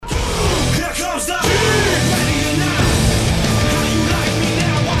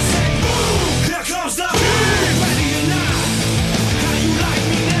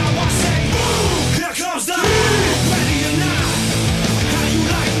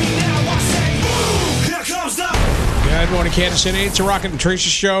morning, Kansas City. It's a Rocket and Teresa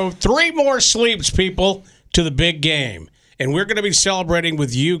show. 3 more sleeps, people, to the big game. And we're going to be celebrating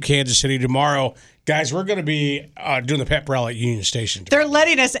with you, Kansas City, tomorrow. Guys, we're going to be doing the pep rally at Union Station tomorrow. They're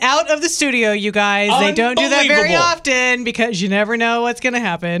letting us out of the studio, you guys. They don't do that very often because you never know what's going to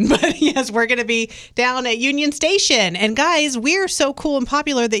happen. But yes, we're going to be down at Union Station. And guys, we're so cool and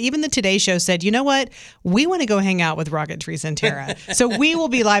popular that even the Today Show said, you know what? We want to go hang out with Rocket, Teresa, and Tara. So we will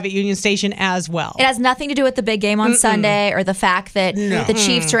be live at Union Station as well. It has nothing to do with the big game on Sunday or the fact that the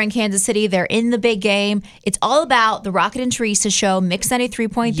Chiefs are in Kansas City. They're in the big game. It's all about the Rocket and Teresa show, Mix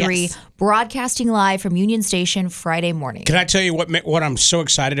 93.3, broadcasting live from Union Station Friday morning. Can I tell you what I'm so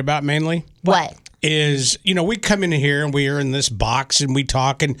excited about mainly? What? Is, we come in here and we are in this box and we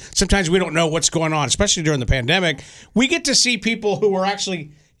talk, and sometimes we don't know what's going on, especially during the pandemic. We get to see people who are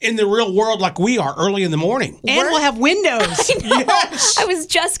actually in the real world like we are early in the morning. And we'll have windows. I know. Yes. I was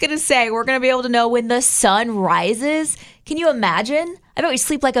just going to say, we're going to be able to know when the sun rises. Can you imagine? I bet we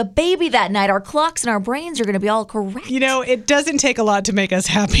sleep like a baby that night. Our clocks and our brains are going to be all correct. It doesn't take a lot to make us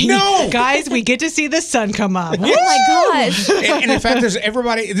happy. No! Guys, we get to see the sun come up. Oh my gosh. And in fact,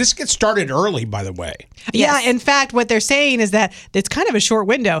 this gets started early, by the way. Yeah, Yes. in fact, what they're saying is that it's kind of a short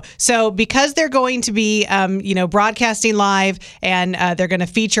window. So because they're going to be, broadcasting live and they're going to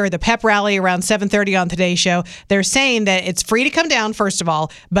feature the pep rally around 7:30 on Today's show, they're saying that it's free to come down, first of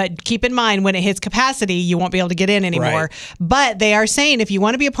all, but keep in mind when it hits capacity, you won't be able to get in anymore. Right. But they are saying if you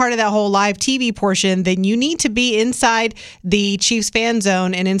want to be a part of that whole live TV portion, then you need to be inside the Chiefs fan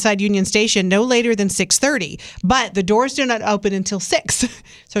zone and inside Union Station no later than 6:30. But the doors do not open until 6. So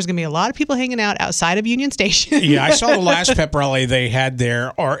there's going to be a lot of people hanging out outside of Union Station. Yeah, I saw the last pep rally they had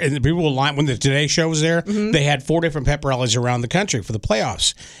there, and the people when the Today Show was there, they had 4 different pep rallies around the country for the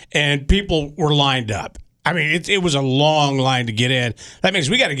playoffs, and people were lined up. I mean, it was a long line to get in. That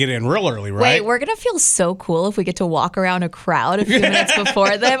means we got to get in real early, right? Wait, we're going to feel so cool if we get to walk around a crowd a few minutes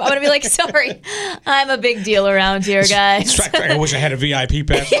before them. I'm going to be like, sorry, I'm a big deal around here, guys. I wish I had a VIP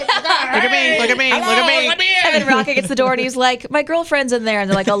pass. Look at me, look at me, look at me. Let me in. And then Rocket gets the door and he's like, my girlfriend's in there. And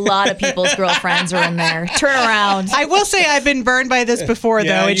they're like, a lot of people's girlfriends are in there. Turn around. I will say I've been burned by this before,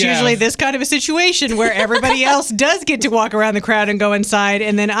 though. It's usually this kind of a situation where everybody else does get to walk around the crowd and go inside,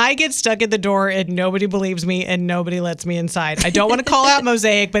 and then I get stuck at the door and nobody believes me and nobody lets me inside. I don't want to call out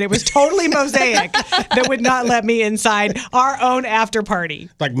Mosaic, but it was totally Mosaic that would not let me inside our own after party.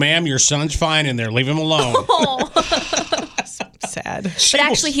 Like, ma'am, your son's fine in there. Leave him alone. Sad. But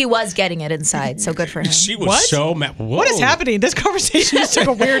actually, he was getting it inside, so good for him. She was so mad. Whoa. What is happening? This conversation just took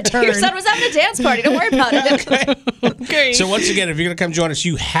a weird turn. Your son was having a dance party. Don't worry about it. Okay. So once again, if you're going to come join us,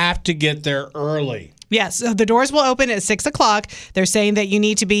 you have to get there early. Yes, the doors will open at 6 o'clock. They're saying that you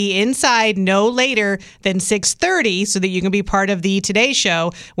need to be inside no later than 6:30 so that you can be part of the Today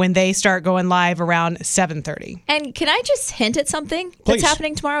Show when they start going live around 7:30. And can I just hint at something Please. that's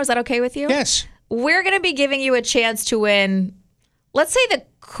happening tomorrow? Is that okay with you? Yes. We're going to be giving you a chance to win, let's say, the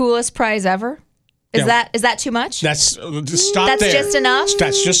coolest prize ever. Is that too much? That's stop That's there. just enough?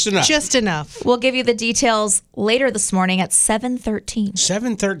 That's just enough. Just enough. We'll give you the details later this morning at 7:13.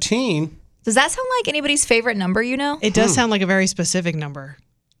 7:13. Does that sound like anybody's favorite number, you know? It does sound like a very specific number.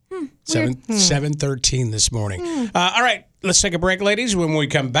 7:13 this morning. All right, let's take a break, ladies. When we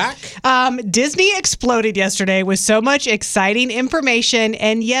come back, Disney exploded yesterday with so much exciting information,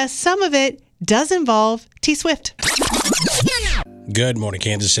 and yes, some of it does involve T Swift. good morning,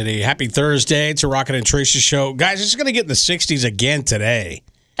 Kansas City. Happy Thursday. It's a Rocket and Teresa show. Guys, it's going to get in the 60s again today.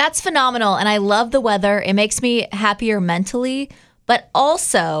 That's phenomenal, and I love the weather. It makes me happier mentally, but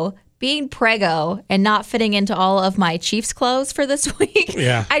also being preggo and not fitting into all of my Chiefs clothes for this week.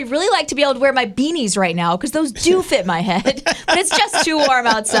 Yeah. I'd really like to be able to wear my beanies right now because those do fit my head, but it's just too warm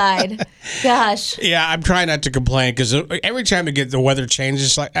outside. Gosh. Yeah, I'm trying not to complain because every time the weather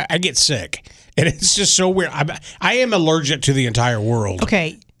changes, like I get sick, and it's just so weird. I am allergic to the entire world.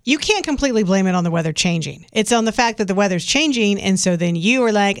 Okay. You can't completely blame it on the weather changing. It's on the fact that the weather's changing, and so then you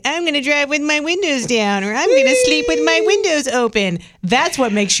are like, I'm going to drive with my windows down, or I'm going to sleep with my windows open. That's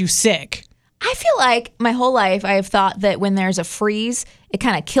what makes you sick. I feel like my whole life I have thought that when there's a freeze, it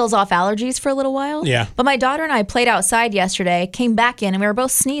kind of kills off allergies for a little while. Yeah. But my daughter and I played outside yesterday, came back in, and we were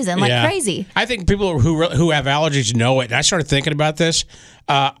both sneezing like crazy. I think people who have allergies know it. And I started thinking about this.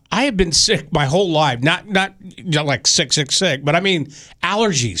 I have been sick my whole life. Not like sick, but I mean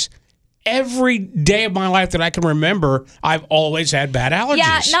allergies. Every day of my life that I can remember, I've always had bad allergies.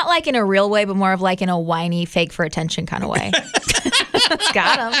 Yeah, not like in a real way, but more of like in a whiny, fake for attention kind of way.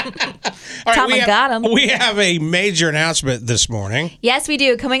 Got him. All right, got him. We have a major announcement this morning. Yes, we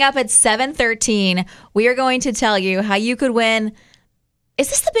do. Coming up at 7:13, we are going to tell you how you could win. Is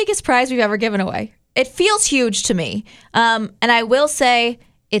this the biggest prize we've ever given away? it feels huge to me. And I will say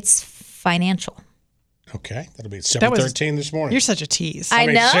it's financial. Okay, that'll be at 7:13 this morning. You're such a tease. I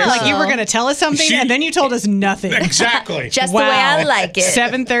know. Like you were going to tell us something, and then you told us nothing. Exactly. Just the way I like it.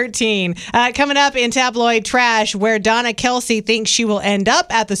 7:13. Coming up in tabloid trash, where Donna Kelsey thinks she will end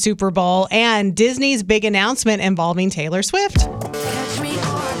up at the Super Bowl, and Disney's big announcement involving Taylor Swift.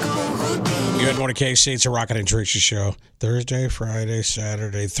 Good morning, KC. It's a Rocket and Teresa show. Thursday, Friday,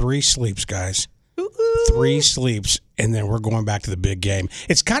 Saturday. 3 sleeps, guys. 3 sleeps, and then we're going back to the big game.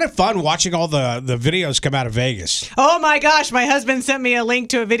 It's kind of fun watching all the videos come out of Vegas. Oh my gosh, my husband sent me a link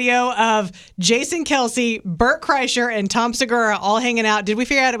to a video of Jason Kelsey, Bert Kreischer, and Tom Segura all hanging out. Did we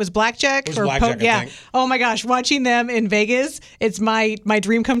figure out it was blackjack? It was blackjack, yeah. I think. Oh my gosh, watching them in Vegas, it's my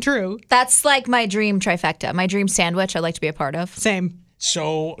dream come true. That's like my dream trifecta, my dream sandwich I'd like to be a part of. Same.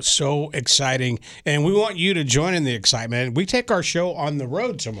 So exciting. And we want you to join in the excitement. We take our show on the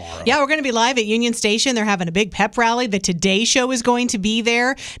road tomorrow. Yeah, we're going to be live at Union Station. They're having a big pep rally. The Today Show is going to be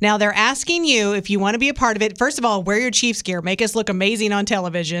there. Now, they're asking you if you want to be a part of it. First of all, wear your Chiefs gear. Make us look amazing on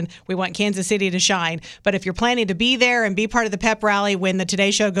television. We want Kansas City to shine. But if you're planning to be there and be part of the pep rally when the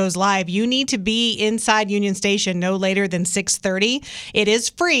Today Show goes live, you need to be inside Union Station no later than 6:30. It is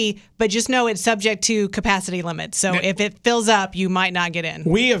free, but just know it's subject to capacity limits. So if it fills up, you might not get in.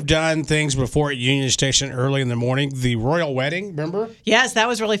 We have done things before at Union Station early in the morning. The royal wedding, remember? Yes, that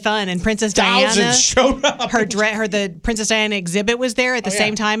was really fun. And Princess Diana Thousands showed up. The Princess Diana exhibit was there at the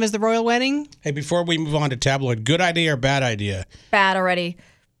same time as the royal wedding. Hey, before we move on to tabloid, good idea or bad idea? Bad already.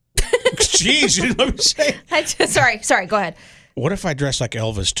 Jeez, let me say. Sorry, go ahead. What if I dress like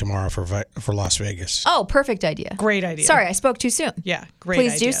Elvis tomorrow for Las Vegas? Oh, perfect idea. Great idea. Sorry, I spoke too soon. Yeah, great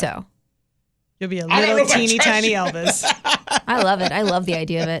Please idea. do so. You'll be a I don't know little if I teeny trust tiny you. Elvis. I love it. I love the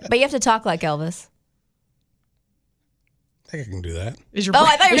idea of it. But you have to talk like Elvis. I think I can do that. Is your, Oh,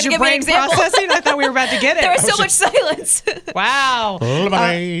 I thought you were is your gonna give me an brain example. processing? I thought we were about to get it. There was so much silence. Wow.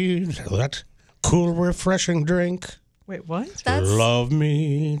 Lemonade, that cool, refreshing drink. Wait, what? That's Love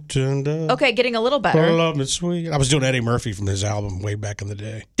me tender. okay. Getting a little better. Love me sweet. I was doing Eddie Murphy from his album way back in the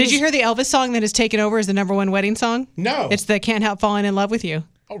day. Did you hear the Elvis song that has taken over as the #1 wedding song? No. It's the Can't Help Falling in Love with You.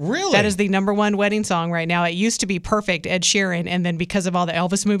 Oh, really? That is the #1 wedding song right now. It used to be Perfect, Ed Sheeran, and then because of all the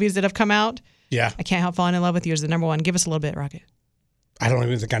Elvis movies that have come out, Yeah. I Can't Help Falling in Love with You is the #1. Give us a little bit, Rocket. I don't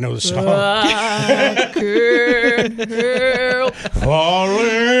even think I know the song. Fall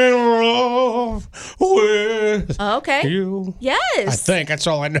in love with Okay. you. Yes. I think that's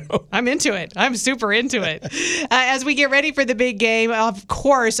all I know. I'm into it. I'm super into it. As we get ready for the big game, of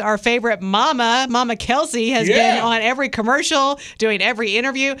course, our favorite Mama Kelsey, has been on every commercial, doing every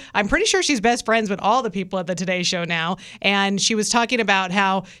interview. I'm pretty sure she's best friends with all the people at the Today Show now. And she was talking about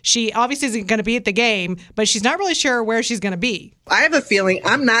how she obviously isn't going to be at the game, but she's not really sure where she's going to be. I have a feeling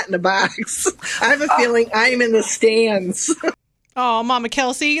I'm not in the box. I have a feeling I'm in the stands. Oh, Mama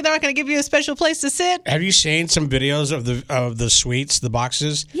Kelsey, they're not going to give you a special place to sit? Have you seen some videos of the suites, the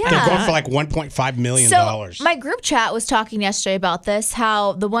boxes? Yeah. They're going for like $1.5 million. So my group chat was talking yesterday about this,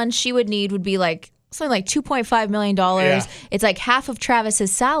 how the one she would need would be like something like $2.5 million. Yeah. It's like half of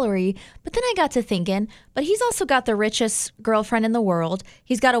Travis's salary. But then I got to thinking, but he's also got the richest girlfriend in the world.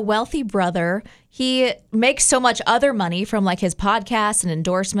 He's got a wealthy brother. He makes so much other money from like his podcast and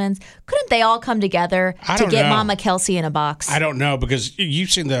endorsements. Couldn't they all come together to get Mama Kelsey in a box? I don't know, because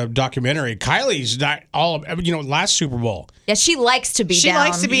you've seen the documentary. Kylie's not all of, last Super Bowl. Yeah, she likes to be She down.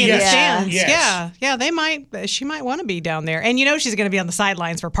 likes to be in the Yes. stands. Yes. Yeah, she might want to be down there. And she's going to be on the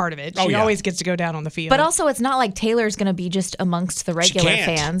sidelines for part of it. She always gets to go down on the field. But also, it's not like Taylor's going to be just amongst the regular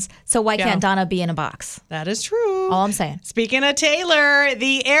can't. fans. So why can't Donna be in a box? that is true. All I'm saying. Speaking of Taylor,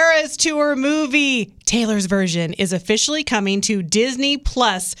 the Eras Tour movie, Taylor's version, is officially coming to Disney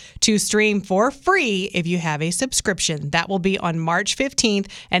Plus to stream for free if you have a subscription. That will be on March 15th,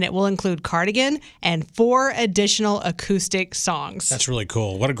 and it will include Cardigan and 4 additional acoustic songs. That's really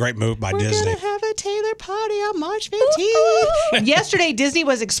cool. What a great move by Disney. We're going to have a Taylor party on March 15th. Yesterday, Disney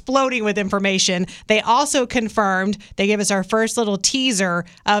was exploding with information. They also confirmed, they gave us our first little teaser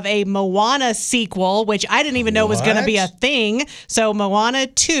of a Moana sequel, which I didn't even know was going to be a thing. So Moana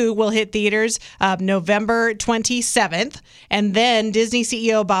 2 will hit theaters November 27th. And then Disney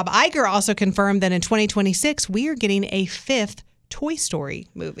CEO Bob Iger also confirmed that in 2026, we are getting a 5th Toy Story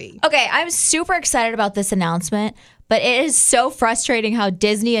movie. Okay, I'm super excited about this announcement, but it is so frustrating how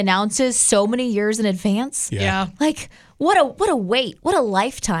Disney announces so many years in advance. Yeah. Like, what a wait, what a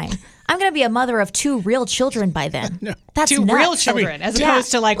lifetime. I'm going to be a mother of 2 real children by then. That's 2 nuts. real children, as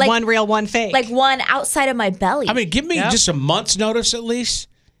opposed to like one real, one fake. Like one outside of my belly. Give me just a month's notice at least.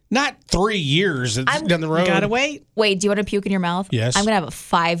 Not 3 years down the road. Gotta wait. Wait, do you want to puke in your mouth? Yes. I'm going to have a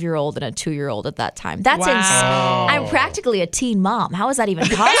 5-year-old and a 2-year-old at that time. That's Wow. insane. I'm practically a teen mom. How is that even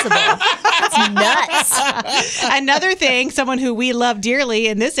possible? That's nuts. Another thing, someone who we love dearly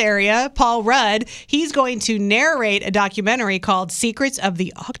in this area, Paul Rudd, he's going to narrate a documentary called Secrets of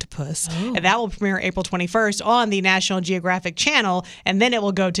the Octopus. And that will premiere April 21st on the National Geographic Channel. And then it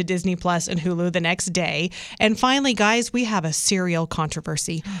will go to Disney Plus and Hulu the next day. And finally, guys, we have a cereal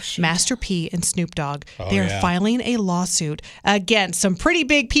controversy. Master P and Snoop Dogg, they are filing a lawsuit against some pretty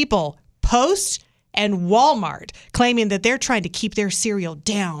big people, Post and Walmart, claiming that they're trying to keep their cereal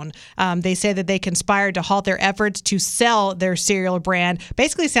down. They say that they conspired to halt their efforts to sell their cereal brand.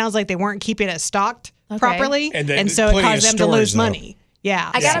 Basically sounds like they weren't keeping it stocked properly, and so it caused them to lose money. Yeah.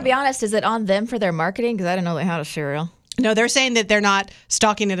 I got to be honest, is it on them for their marketing? Because I didn't know they had a cereal. No, they're saying that they're not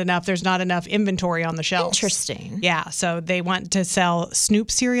stocking it enough. There's not enough inventory on the shelves. Interesting. Yeah, so they want to sell Snoop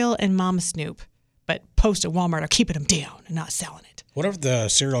cereal and Mama Snoop, but Post and Walmart are keeping them down and not selling it. What if the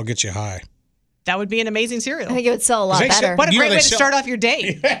cereal gets you high? That would be an amazing cereal. I think it would sell a lot better. What a great way to start off your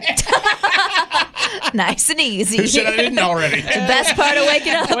day. Nice and easy. Who said I didn't already? The best part of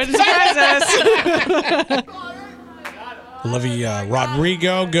waking up. Wouldn't surprise us. Olivia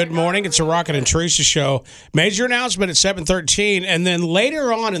Rodrigo, good morning. It's a Rocket and Teresa show. Major announcement at 7:13, and then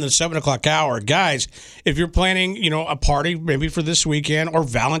later on in the 7 o'clock hour, guys, if you're planning, a party maybe for this weekend or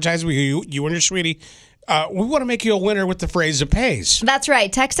Valentine's with you and your sweetie, we want to make you a winner with the phrase that pays. That's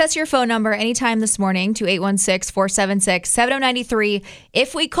right. Text us your phone number anytime this morning to 816-476-7093.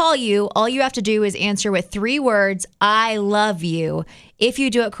 If we call you, all you have to do is answer with 3 words, I love you. If you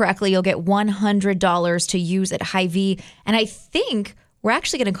do it correctly, you'll get $100 to use at Hy-Vee. And I think we're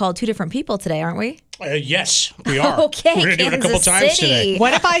actually going to call 2 different people today, aren't we? Yes, we are. Okay, we're going to do it a couple Kansas times City. today.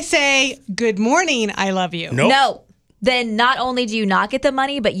 What if I say, good morning, I love you? Nope. No. Then not only do you not get the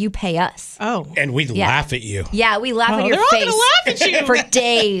money, but you pay us. Oh. And we laugh at you. Yeah, we laugh in your they're all face gonna laugh at you. for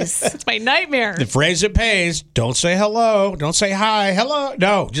days. It's my nightmare. The phrase that pays, don't say hello, don't say hi, hello.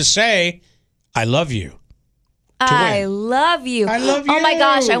 No, just say, I love you. I love you. I love Oh my you.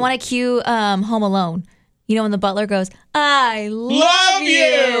 gosh, I want to cue Home Alone. You know when the butler goes, I love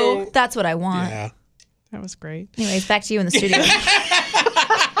you. That's what I want. Yeah. That was great. Anyways, back to you in the studio.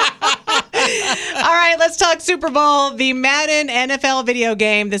 All right, let's talk Super Bowl. The Madden NFL video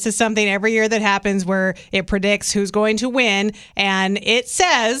game. This is something every year that happens where it predicts who's going to win. And it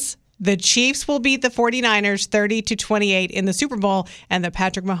says the Chiefs will beat the 49ers 30-28 in the Super Bowl and that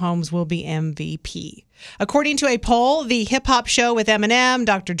Patrick Mahomes will be MVP. According to a poll, the hip-hop show with Eminem,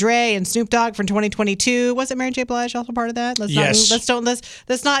 Dr. Dre, and Snoop Dogg from 2022, wasn't Mary J. Blige also part of that? Yes.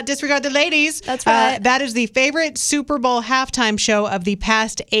 Let's not disregard the ladies. That's right. That is the favorite Super Bowl halftime show of the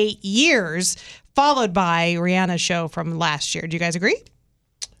past 8 years, followed by Rihanna's show from last year. Do you guys agree?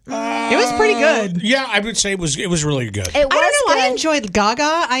 It was pretty good. Yeah, I would say it was really good. It was I don't know. good. I enjoyed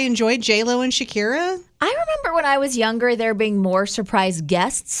Gaga. I enjoyed J-Lo and Shakira. I remember when I was younger, there being more surprise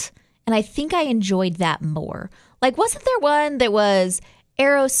guests, and I think I enjoyed that more. Like, wasn't there one that was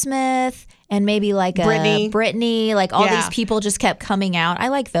Aerosmith and maybe like Britney? Like all these people just kept coming out. I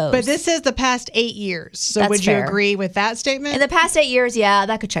like those. But this is the past 8 years. So That's would fair. you agree with that statement? In the past 8 years, yeah,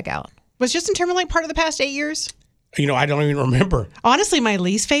 that could check out. Was Justin Timberlake part of the past 8 years? I don't even remember. Honestly, my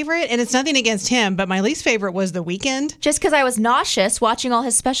least favorite, and it's nothing against him, but my least favorite was The Weeknd. Just because I was nauseous watching all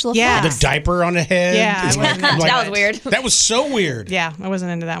his special Yeah. effects. The diaper on the head. Yeah, I wasn't into That was weird. That was so weird. Yeah, I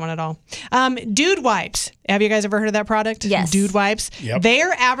wasn't into that one at all. Dude Wipes. Have you guys ever heard of that product? Yes. Dude Wipes. Yep. They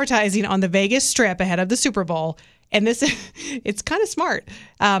are advertising on the Vegas Strip ahead of the Super Bowl. And this, it's kind of smart.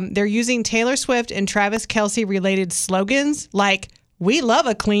 They're using Taylor Swift and Travis Kelce related slogans like, we love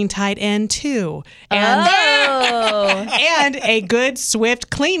a clean tight end too. And, and a good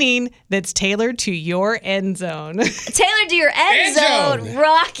swift cleaning that's tailored to your end zone. Tailored to your end zone.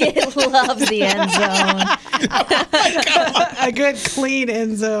 Rocket loves the end zone. A good clean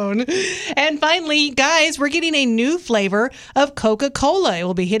end zone. And finally, guys, we're getting a new flavor of Coca-Cola. It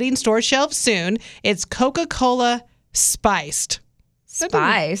will be hitting store shelves soon. It's Coca-Cola Spiced.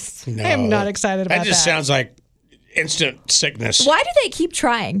 Spiced. I am not excited about that. That just sounds like instant sickness. Why do they keep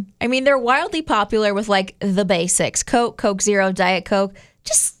trying? I mean, they're wildly popular with like the basics: Coke, Coke Zero, Diet Coke.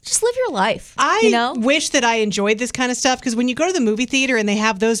 Just live your life. I wish that I enjoyed this kind of stuff because when you go to the movie theater and they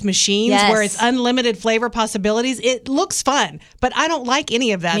have those machines where it's unlimited flavor possibilities, it looks fun. But I don't like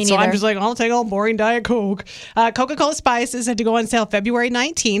any of that. Me so I'm neither. just like, I'll take all boring Diet Coke. Coca-Cola Spice is set to go on sale February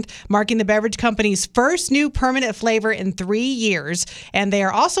 19th, marking the beverage company's first new permanent flavor in 3 years. And they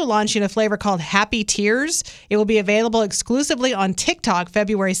are also launching a flavor called Happy Tears. It will be available exclusively on TikTok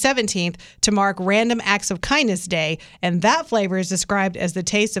February 17th to mark Random Acts of Kindness Day. And that flavor is described as as the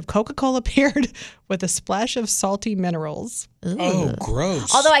taste of Coca-Cola paired with a splash of salty minerals. Oh,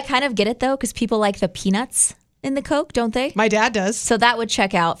 gross. Although I kind of get it, though, because people like the peanuts in the Coke, don't they? My dad does. So that would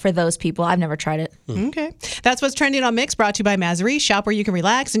check out for those people. I've never tried it. Okay. That's what's trending on Mix, brought to you by Mazari. Shop where you can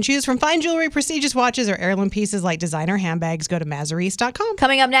relax and choose from fine jewelry, prestigious watches, or heirloom pieces like designer handbags. Go to Mazaris.com.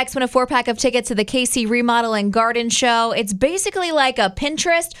 Coming up next, win a 4-pack of tickets to the KC Remodel and Garden Show. It's basically like a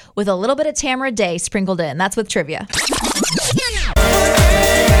Pinterest with a little bit of Tamara Day sprinkled in. That's with trivia.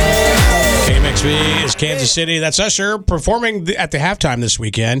 KMXV is Kansas City. That's Usher performing at the halftime this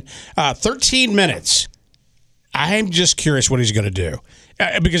weekend. 13 minutes. I'm just curious what he's going to do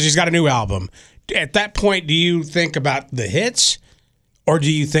because he's got a new album. At that point, do you think about the hits or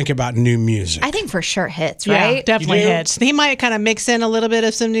do you think about new music? I think for sure hits, right? Yeah, definitely You do? hits. He might kind of mix in a little bit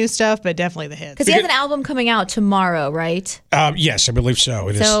of some new stuff, but definitely the hits. Because he has an album coming out tomorrow, right? Yes, I believe so.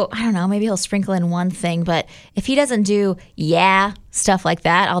 It is. So, I don't know, maybe he'll sprinkle in one thing, but if he doesn't do stuff like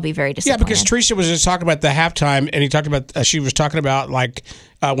that, I'll be very Yeah, disappointed. because Teresa was just talking about the halftime, and he talked about she was talking about like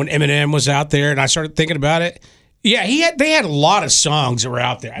when Eminem was out there, and I started thinking about it. Yeah, they had a lot of songs that were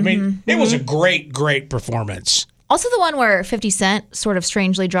out there. I mean, it was a great performance. Also the one where 50 Cent sort of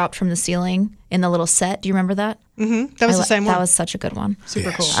strangely dropped from the ceiling in the little set. Do you remember that? That was the same one. That was such a good one. Super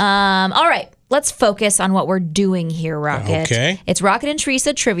cool. All right, let's focus on what we're doing here, Rocket. Okay. It's Rocket and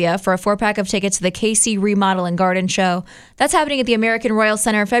Teresa Trivia for a 4-pack of tickets to the KC Remodel and Garden Show. That's happening at the American Royal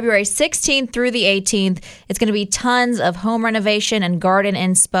Center February 16th through the 18th. It's going to be tons of home renovation and garden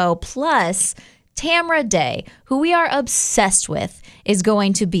inspo, plus Tamra Day, who we are obsessed with, is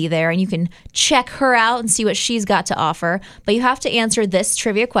going to be there, and you can check her out and see what she's got to offer. But you have to answer this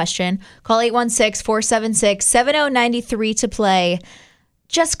trivia question. Call 816-476-7093 to play.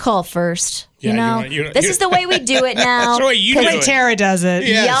 Just call first. Yeah, This is the way we do it now. That's the way you The do way it. Tara does it.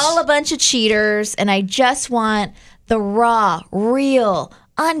 Yes. Y'all a bunch of cheaters, and I just want the raw, real,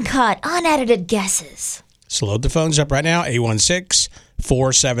 uncut, unedited guesses. So load the phones up right now,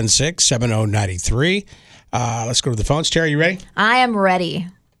 816-476-7093. Let's go to the phones. Terry, you ready? I am ready.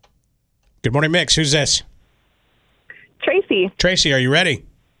 Good morning, Mix. Who's this? Tracy, Tracy, are you ready?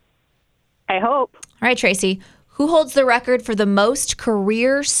 I hope. All right, Tracy. Who holds the record for the most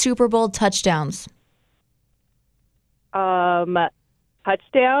career Super Bowl touchdowns? Touchdowns.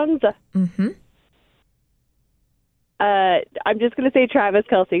 Mm-hmm. I'm just going to say Travis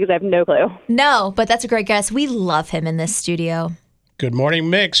Kelce because I have no clue. No, but that's a great guess. We love him in this studio. Good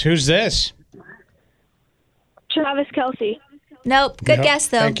morning, Mix. Who's this? Travis Kelce. Nope. Good Nope. guess,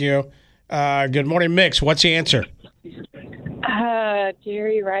 though. Thank you. Good morning, Mix. What's the answer?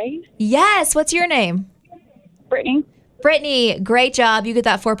 Jerry Rice. Yes. What's your name? Brittany. Brittany, great job. You get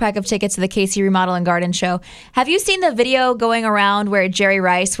that 4-pack of tickets to the KC Remodel and Garden Show. Have you seen the video going around where Jerry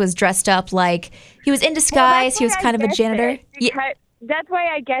Rice was dressed up like he was in disguise? He was kind of a janitor. Yeah. That's why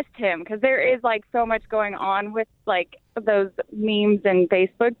I guessed him, because there is like so much going on with like those memes and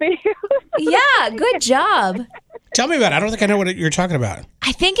Facebook videos. Yeah, good job. Tell me about it. I don't think I know what you're talking about.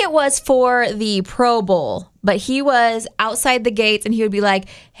 I think it was for the Pro Bowl, but he was outside the gates and he would be like,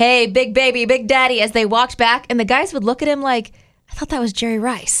 "Hey, big baby, big daddy," as they walked back. And the guys would look at him like, I thought that was Jerry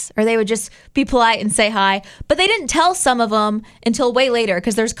Rice. Or they would just be polite and say hi. But they didn't tell some of them until way later,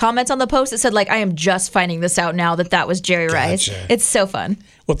 because there's comments on the post that said, like, I am just finding this out now that was Jerry Rice. It's so fun.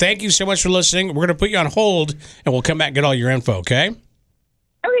 Well, thank you so much for listening. We're going to put you on hold, and we'll come back and get all your info, okay?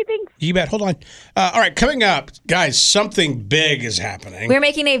 Okay, thanks. You bet. Hold on. All right, coming up, guys, something big is happening. We're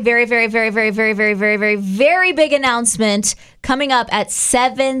making a very, very, very, very, very, very, very, very, very big announcement coming up at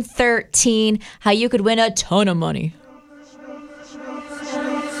 7:13, how you could win a ton of money.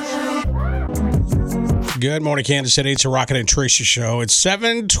 Good morning, Kansas City. It's a Rocket and Teresa show. It's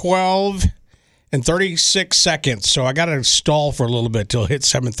 7:12 and 36 seconds. So I got to stall for a little bit till it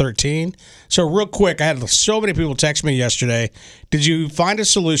hits 7:13. So real quick, I had so many people text me yesterday. Did you find a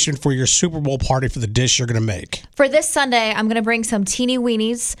solution for your Super Bowl party for the dish you're going to make? For this Sunday, I'm going to bring some teeny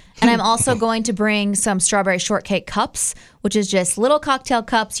weenies, and I'm also going to bring some strawberry shortcake cups, which is just little cocktail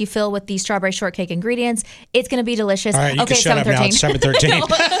cups you fill with the strawberry shortcake ingredients. It's going to be delicious. All right, you okay, can shut up now. It's 7:13.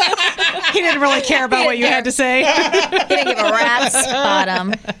 He didn't really care about what you had to say. He didn't give a rat's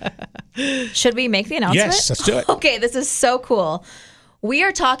bottom. Should we make the announcement? Yes, let's do it. Okay, this is so cool. We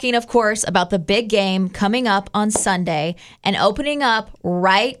are talking, of course, about the big game coming up on Sunday and opening up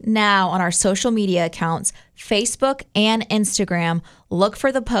right now on our social media accounts, Facebook and Instagram. Look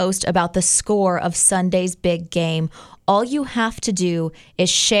for the post about the score of Sunday's big game. All you have to do is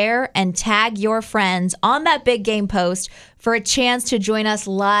share and tag your friends on that big game post for a chance to join us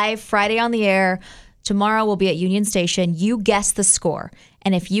live Friday on the air. Tomorrow we'll be at Union Station. You guess the score.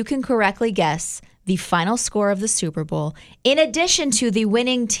 And if you can correctly guess the final score of the Super Bowl, in addition to the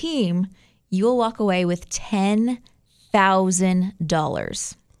winning team, you will walk away with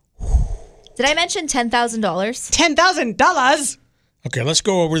 $10,000. Did I mention $10,000? $10,000. Okay, let's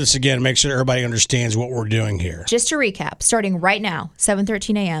go over this again and make sure everybody understands what we're doing here. Just to recap, starting right now,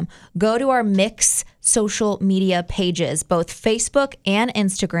 7:13 a.m., go to our Mix social media pages, both Facebook and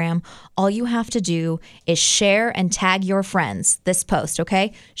Instagram. All you have to do is share and tag your friends this post,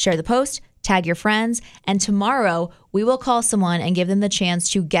 okay? Share the post, tag your friends, and tomorrow we will call someone and give them the chance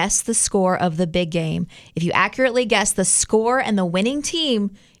to guess the score of the big game. If you accurately guess the score and the winning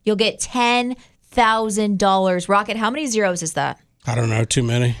team, you'll get $10,000. Rocket, how many zeros is that? I don't know, too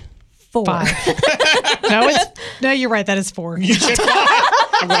many. 4. No, you're right. That is 4. You said 5.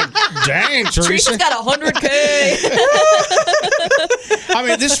 I'm like, dang, Teresa. Teresa's got $100K. I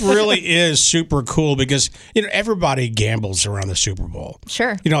mean, this really is super cool because, everybody gambles around the Super Bowl.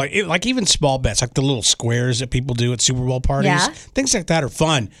 Sure. Like even small bets, like the little squares that people do at Super Bowl parties. Yeah. Things like that are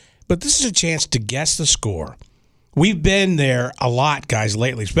fun. But this is a chance to guess the score. We've been there a lot, guys,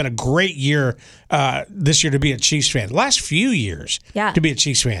 lately. It's been a great year this year to be a Chiefs fan. The last few years to be a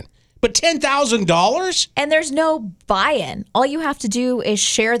Chiefs fan. But $10,000? And there's no buy-in. All you have to do is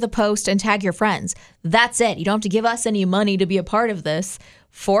share the post and tag your friends. That's it. You don't have to give us any money to be a part of this.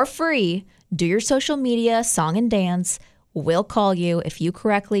 For free, do your social media, song and dance. We'll call you. If you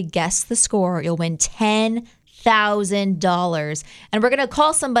correctly guess the score, you'll win $10,000. And we're going to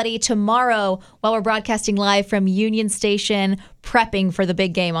call somebody tomorrow while we're broadcasting live from Union Station, prepping for the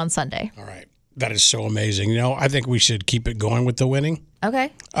big game on Sunday. All right. That is so amazing. I think we should keep it going with the winning.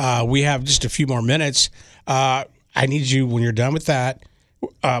 Okay. We have just a few more minutes. I need you, when you're done with that,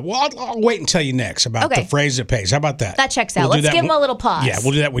 I'll wait and tell you next about the phrase that pays. How about that? That checks out. Let's give them a little pause. Yeah,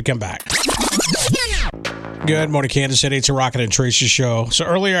 we'll do that when we come back. Good morning, Kansas City. It's a Rocket and Tracy show. So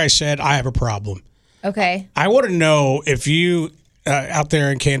earlier I said I have a problem. Okay. I want to know if you, out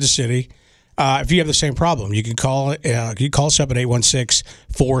there in Kansas City, if you have the same problem. You can call us up at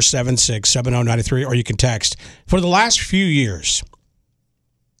 816-476-7093, or you can text. For the last few years,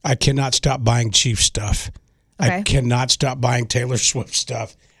 I cannot stop buying Chiefs stuff. Okay. I cannot stop buying Taylor Swift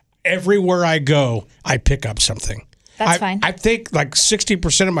stuff. Everywhere I go, I pick up something. That's fine. I think like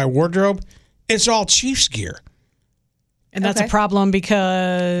 60% of my wardrobe, it's all Chiefs gear. And that's a problem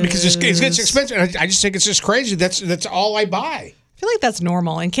because it gets expensive. I just think it's just crazy. That's all I buy. I feel like that's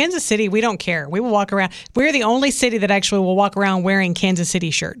normal. In Kansas City, we don't care. We will walk around. We're the only city that actually will walk around wearing Kansas City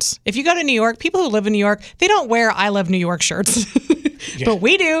shirts. If you go to New York, people who live in New York, they don't wear I Love New York shirts. But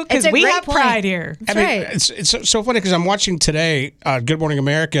we do because we have pride here. That's right. It's so funny because I'm watching today, Good Morning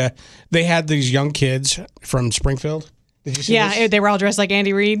America. They had these young kids from Springfield. Did you see this? They were all dressed like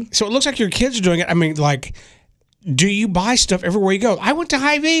Andy Reid. So it looks like your kids are doing it. I mean, like, do you buy stuff everywhere you go? I went to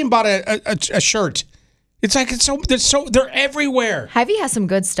Hy-Vee and bought a shirt. It's like they're everywhere. Hy-Vee has some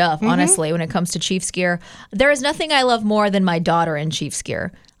good stuff, honestly, when it comes to Chiefs gear. There is nothing I love more than my daughter in Chiefs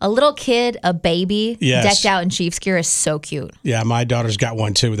gear. A little kid, a baby, decked out in Chiefs gear is so cute. Yeah, my daughter's got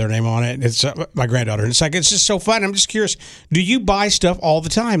one too with her name on it. It's my granddaughter. And it's just so fun. I'm just curious, do you buy stuff all the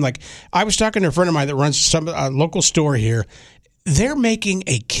time? Like, I was talking to a friend of mine that runs some local store here. They're making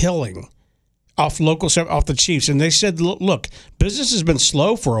a killing off local stuff, off the Chiefs. And they said, look, business has been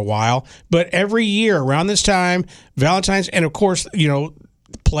slow for a while, but every year around this time, Valentine's, and of course,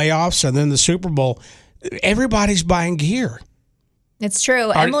 playoffs and then the Super Bowl, everybody's buying gear. It's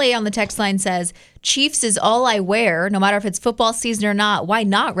true. Emily on the text line says, Chiefs is all I wear, no matter if it's football season or not. Why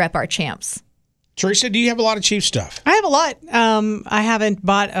not rep our champs? Teresa, do you have a lot of Chiefs stuff? I have a lot. I haven't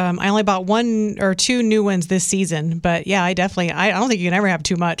bought, I only bought 1 or 2 new ones this season. But yeah, I don't think you can ever have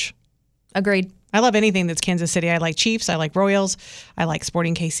too much. Agreed. I love anything that's Kansas City. I like Chiefs. I like Royals. I like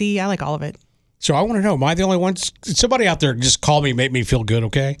Sporting KC. I like all of it. So I want to know, am I the only one? Somebody out there just call me, make me feel good,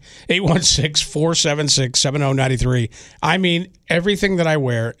 okay? 816-476-7093. I mean, everything that I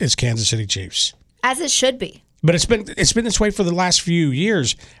wear is Kansas City Chiefs. As it should be. But it's been this way for the last few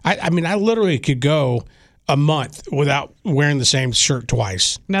years. I mean, I literally could go a month without wearing the same shirt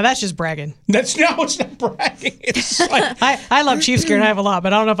twice. No, that's just bragging. It's not bragging. It's like, I love Chiefs gear and I have a lot,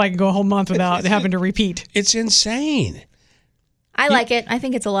 but I don't know if I can go a whole month without having to repeat. It's insane. I like it. I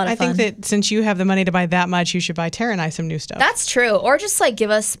think it's a lot of fun. I think that since you have the money to buy that much, you should buy Tara and I some new stuff. That's true. Or just give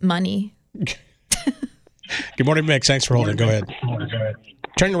us money. Good morning, Mick. Thanks for holding. Go ahead.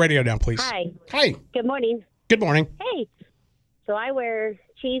 Turn the radio down, please. Hi. Hi. Good morning. Good morning. Hey. So I wear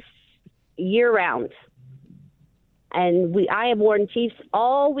Chiefs year round. And I have worn Chiefs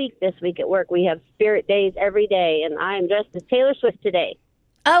all week this week at work. We have Spirit Days every day, and I am dressed as Taylor Swift today.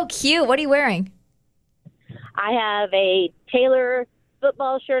 Oh, cute. What are you wearing? I have a Taylor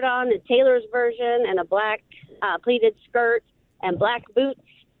football shirt on, a Taylor's version, and a black pleated skirt and black boots,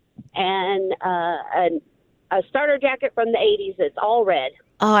 and a starter jacket from the 80s that's all red.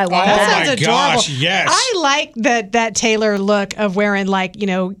 Oh, I want Oh, that. my Sounds adorable. gosh, yes. I like that Taylor look of wearing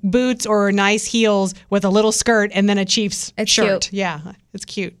boots or nice heels with a little skirt and then a Chiefs It's shirt. cute. Yeah, it's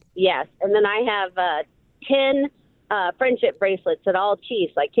cute. Yes, and then I have 10 friendship bracelets at all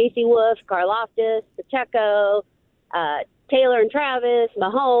Chiefs, like Casey Wolf, Karlaftis, Pacheco, Taylor and Travis,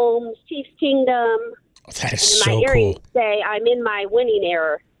 Mahomes, Chiefs Kingdom. That is And so my earrings cool. say I'm in my winning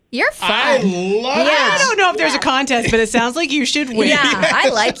era. You're fun. I love I it. don't know if there's a contest, but it sounds like you should win. Yeah, I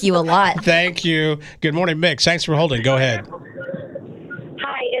like you a lot. Thank you. Good morning, Mix. Thanks for holding. Go ahead.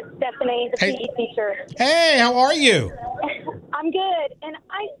 Hi, it's Stephanie, the Hey. PE teacher. Hey, how are you? I'm good, and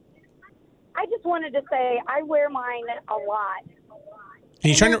I just wanted to say I wear mine a lot. Can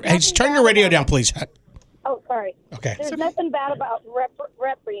you turn your radio down, please? Oh, sorry. Okay. There's nothing bad about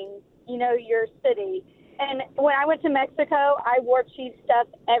repping, your city. And when I went to Mexico, I wore Chiefs stuff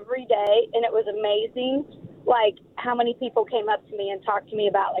every day, and it was amazing. Like how many people came up to me and talked to me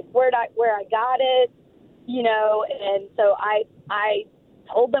about where I got it, And so I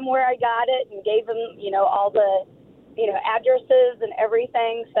told them where I got it and gave them, all the, addresses and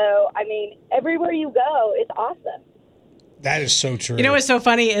everything. So I mean, everywhere you go, it's awesome. That is so true. You know what's so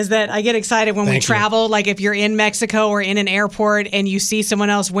funny is that I get excited when we Thank you. travel. Like if you're in Mexico or in an airport and you see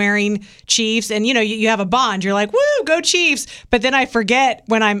someone else wearing Chiefs and, you have a bond. You're like, woo, go Chiefs. But then I forget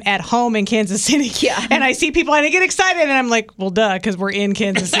when I'm at home in Kansas City. Yeah. And I see people and I get excited and I'm like, well, duh, because we're in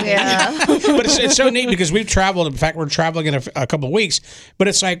Kansas City. Yeah. But it's so neat because we've traveled. In fact, we're traveling in a couple of weeks. But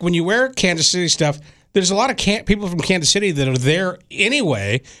it's like when you wear Kansas City stuff, there's a lot of people from Kansas City that are there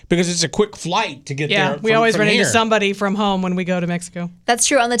anyway because it's a quick flight to get Yeah, there. we always run into here. somebody from home when we go to Mexico. That's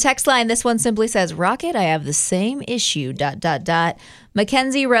true. On the text line, this one simply says, Rocket, I have the same issue, ...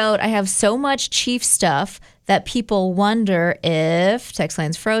 Mackenzie wrote, I have so much Chief stuff that people wonder if text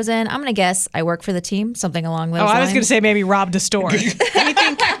line's frozen. I'm going to guess I work for the team, something along those lines. I was going to say maybe robbed a store.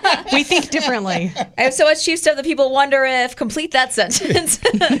 we think differently. I have so much Chief stuff that people wonder if. Complete that sentence.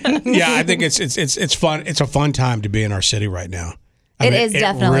 Yeah, I think it's fun. It's a fun time to be in our city right now. It is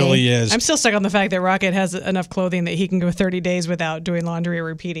definitely. It really is. I'm still stuck on the fact that Rocket has enough clothing that he can go 30 days without doing laundry or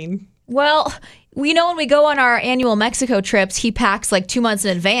repeating. Well, we know when we go on our annual Mexico trips, he packs 2 months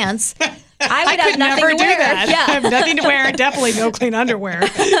in advance. I would have nothing to wear. That. Yeah. I have nothing to wear. Definitely no clean underwear.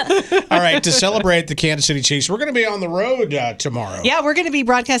 All right, to celebrate the Kansas City Chiefs, we're going to be on the road tomorrow. Yeah, we're going to be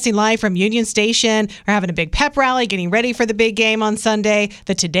broadcasting live from Union Station. We're having a big pep rally, getting ready for the big game on Sunday.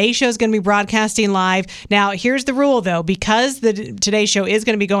 The Today Show is going to be broadcasting live. Now, here's the rule, though. Because the Today Show is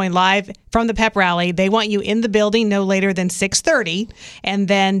going to be going live from the pep rally, they want you in the building no later than 6:30, and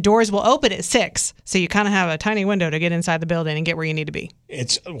then doors will open at 6. So you kind of have a tiny window to get inside the building and get where you need to be.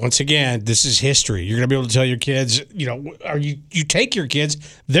 It's once again, this is history. You're going to be able to tell your kids, or you take your kids,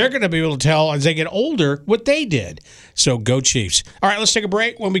 they're going to be able to tell as they get older what they did. So go Chiefs. All right, let's take a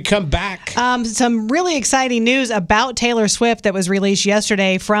break. When we come back, Some really exciting news about Taylor Swift that was released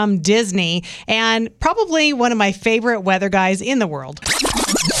yesterday from Disney, and probably one of my favorite weather guys in the world.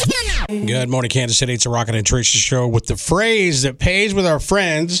 Good morning, Kansas City. It's a Rocket and Tricia show with the phrase that pays with our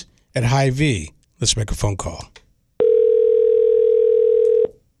friends at Hy-Vee. Let's make a phone call.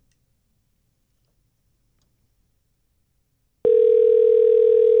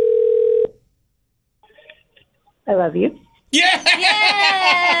 I love you. Yeah!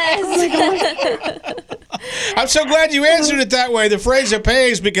 Yes! I'm so glad you answered it that way. The phrase that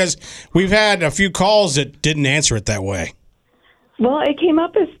pays, because we've had a few calls that didn't answer it that way. Well, it came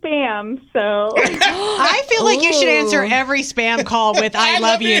up as spam, so I feel like you should answer every spam call with I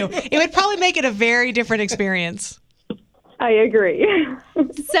love you. It would probably make it a very different experience. I agree.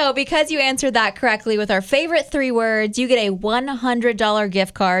 So because you answered that correctly with our favorite 3 words, you get a $100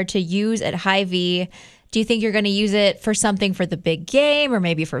 gift card to use at Hy-Vee. Do you think you're going to use it for something for the big game or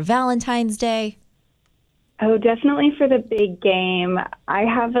maybe for Valentine's Day? Oh, definitely for the big game. I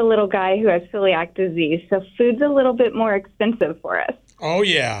have a little guy who has celiac disease, so food's a little bit more expensive for us. Oh,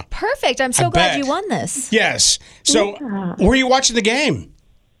 yeah. Perfect. I'm so I glad bet. you won this. Yes. So, were you watching the game?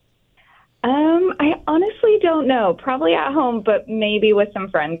 I honestly don't know. Probably at home, but maybe with some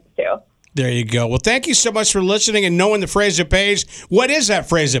friends too. There you go. Well, thank you so much for listening and knowing the phrase that pays. What is that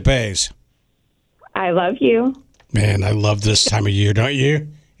phrase that pays? I love you. Man, I love this time of year, don't you?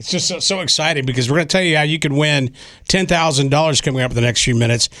 It's just so exciting because we're going to tell you how you can win $10,000 coming up in the next few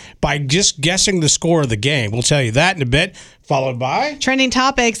minutes by just guessing the score of the game. We'll tell you that in a bit, followed by... Trending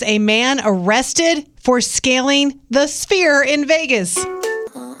topics, a man arrested for scaling the Sphere in Vegas.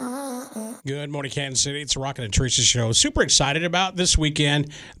 Good morning, Kansas City. It's the Rocket and Teresa Show. Super excited about this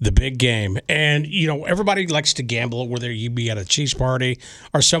weekend, the big game. And, everybody likes to gamble, whether you be at a Chiefs party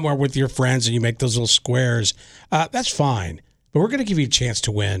or somewhere with your friends and you make those little squares. That's fine. But we're going to give you a chance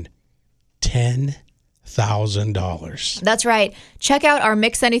to win $10,000. That's right. Check out our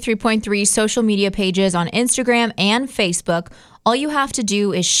Mix 93.3 social media pages on Instagram and Facebook. All you have to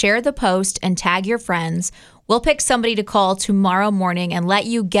do is share the post and tag your friends. We'll pick somebody to call tomorrow morning and let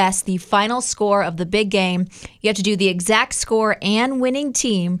you guess the final score of the big game. You have to do the exact score and winning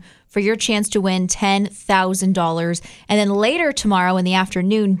team for your chance to win $10,000. And then later tomorrow in the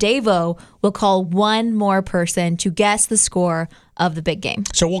afternoon, Davo will call one more person to guess the score of the big game.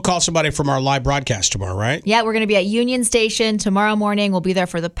 So we'll call somebody from our live broadcast tomorrow, right? Yeah, we're going to be at Union Station tomorrow morning. We'll be there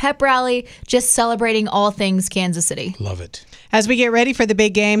for the pep rally, just celebrating all things Kansas City. Love it. As we get ready for the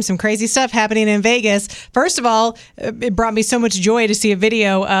big game, some crazy stuff happening in Vegas. First of all, it brought me so much joy to see a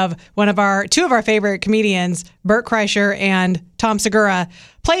video of two of our favorite comedians, Bert Kreischer and Tom Segura,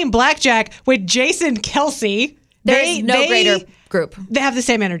 playing blackjack with Jason Kelce. There's no greater group. They have the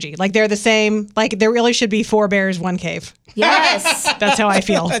same energy. Like, they're the same. Like, there really should be 4 bears, 1 cave. Yes. That's how I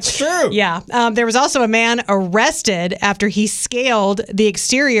feel. That's true. Yeah. There was also a man arrested after he scaled the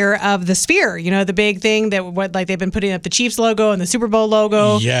exterior of the Sphere. The big thing that they've been putting up the Chiefs logo and the Super Bowl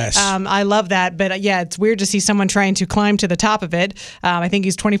logo. Yes. I love that. But it's weird to see someone trying to climb to the top of it. I think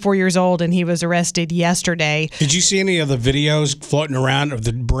he's 24 years old and he was arrested yesterday. Did you see any of the videos floating around of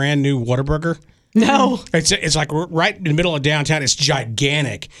the brand new Whataburger? No. It's like right in the middle of downtown. It's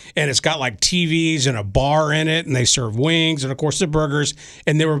gigantic, and it's got like TVs and a bar in it, and they serve wings and, of course, the burgers.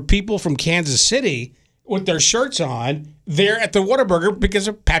 And there were people from Kansas City with their shirts on there at the Whataburger because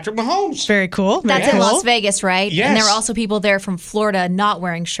of Patrick Mahomes. Very cool. That's in Las Vegas, right? Yes. And there were also people there from Florida not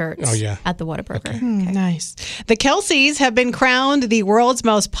wearing shirts at the Whataburger. Okay. Nice. The Kelces have been crowned the world's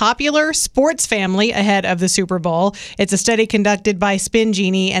most popular sports family ahead of the Super Bowl. It's a study conducted by Spin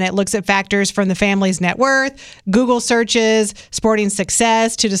Genie, and it looks at factors from the family's net worth, Google searches, sporting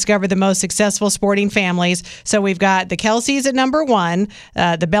success to discover the most successful sporting families. So we've got the Kelces at number 1,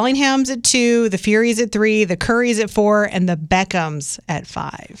 the Bellinghams at 2, the Furies at 3, the Currys at 4, and the Beckhams at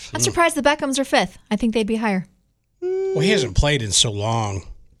 5. I'm surprised the Beckhams are 5th. I think they'd be higher. Well, he hasn't played in so long.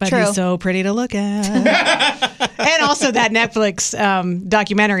 But True. He's so pretty to look at. And also that Netflix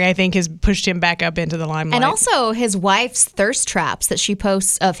documentary, I think, has pushed him back up into the limelight. And also his wife's thirst traps that she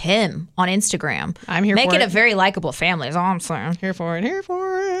posts of him on Instagram. I'm here Make for it it. a very likable family, is all I'm saying. Here for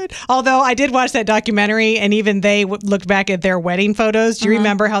it. Although I did watch that documentary, and even they looked back at their wedding photos. Do you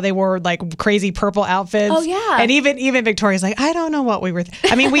remember how they wore like crazy purple outfits? Oh, yeah. And even Victoria's like, I don't know what we were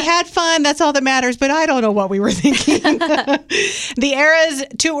I mean, we had fun. That's all that matters. But I don't know what we were thinking. The Eras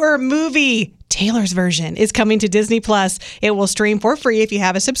Tour movie, Taylor's version, is coming to Disney Plus. It will stream for free if you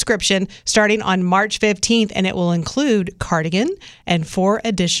have a subscription starting on March 15th, and it will include Cardigan and 4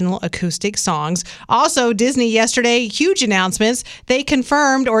 additional acoustic songs. Also, Disney yesterday, huge announcements. They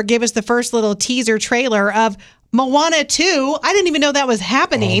confirmed or gave us the first little teaser trailer of Moana 2. I didn't even know that was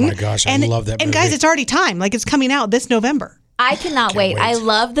happening. Oh my gosh, I love that movie. And guys, it's already time. Like, it's coming out this November. I cannot wait. I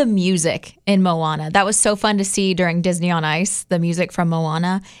love the music in Moana. That was so fun to see during Disney on Ice, the music from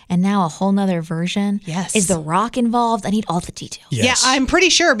Moana. And now a whole nother version. Yes. Is The Rock involved? I need all the details. Yes. Yeah, I'm pretty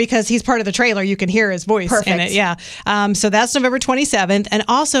sure because he's part of the trailer. You can hear his voice in Perfect. it. Yeah. So that's November 27th. And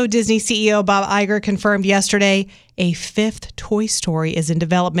also Disney CEO Bob Iger confirmed yesterday a 5th Toy Story is in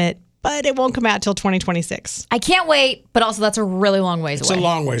development, but it won't come out till 2026. I can't wait, but also that's a really long ways It's away. a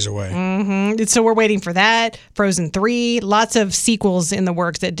long ways away. So we're waiting for that. Frozen 3, lots of sequels in the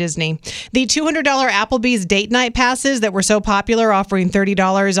works at Disney. The $200 Applebee's date night passes that were so popular, offering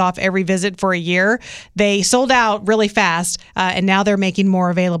 $30 off every visit for a year, they sold out really fast, and now they're making more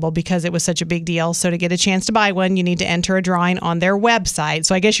available because it was such a big deal. So to get a chance to buy one, you need to enter a drawing on their website.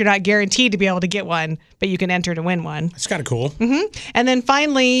 So I guess you're not guaranteed to be able to get one, but you can enter to win one. It's kind of cool. And then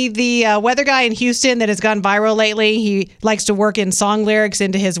finally, the weather guy in Houston that has gone viral lately, he likes to work in song lyrics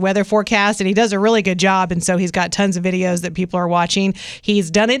into his weather forecast, and he does a really good job. And so he's got tons of videos that people are watching. He's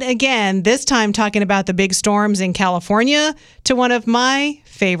done it again, this time talking about the big storms in California to one of my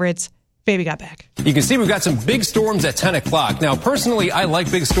favorites, Baby Got Back. You can see we've got some big storms at 10 o'clock. Now, personally, I like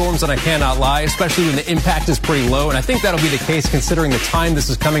big storms, and I cannot lie, especially when the impact is pretty low. And I think that'll be the case considering the time this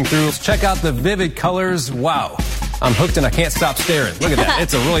is coming through. Let's check out the vivid colors. Wow. I'm hooked and I can't stop staring. Look at that.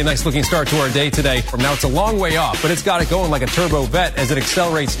 It's a really nice looking start to our day today. Now, it's a long way off, but it's got it going like a turbo vet as it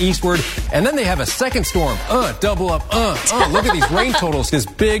accelerates eastward. And then they have a second storm. Double up. Look at these rain totals. This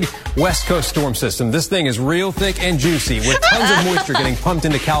big West Coast storm system. This thing is real thick and juicy with tons of moisture getting pumped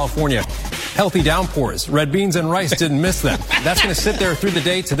into California. Healthy downpours. Red beans and rice didn't miss them. That's going to sit there through the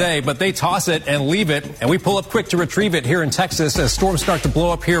day today, but they toss it and leave it, and we pull up quick to retrieve it here in Texas as storms start to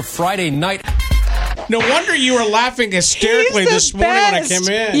blow up here Friday night. No wonder you were laughing hysterically this morning when I came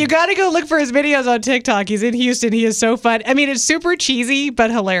in. You got to go look for his videos on TikTok. He's in Houston. He is so fun. I mean, it's super cheesy,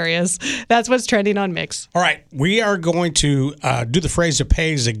 but hilarious. That's what's trending on Mix. All right. We are going to do the phrase that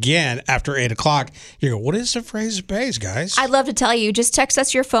pays again after 8 o'clock. You go, what is the phrase that pays, guys? I'd love to tell you. Just text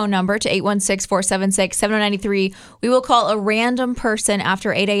us your phone number to 816-476-7093. We will call a random person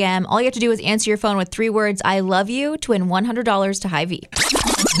after 8 a.m. All you have to do is answer your phone with 3 words, I love you, to win $100 to Hy-Vee.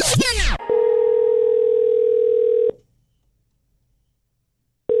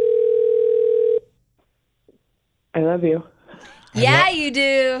 I love you. Yeah, you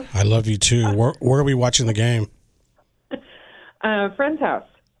do. I love you too. Where are we watching the game? Friend's house.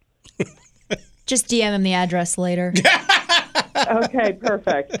 Just DM him the address later. Okay,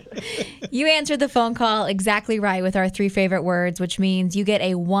 perfect. You answered the phone call exactly right with our 3 favorite words, which means you get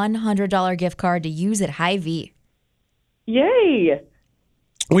a $100 gift card to use at Hy-Vee. Yay!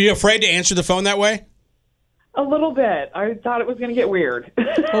 Were you afraid to answer the phone that way? A little bit. I thought it was going to get weird.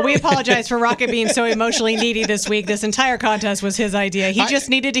 Well, we apologize for Rocket being so emotionally needy this week. This entire contest was his idea. He just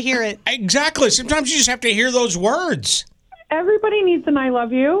needed to hear it. Exactly. Sometimes you just have to hear those words. Everybody needs an I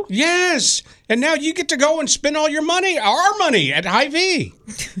love you. Yes. And now you get to go and spend all your money, our money, at Hy-Vee.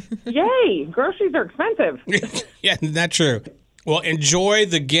 Yay. Groceries are expensive. Yeah, that's true. Well, enjoy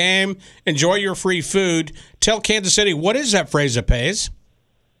the game. Enjoy your free food. Tell Kansas City, what is that phrase that pays?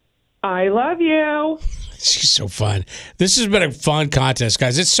 I love you. She's so fun. This has been a fun contest,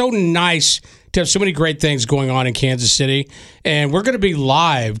 guys. It's so nice to have so many great things going on in Kansas City. And we're going to be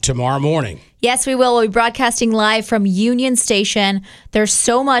live tomorrow morning. Yes, we will. We'll be broadcasting live from Union Station. There's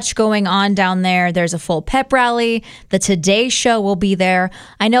so much going on down there. There's a full pep rally. The Today Show will be there.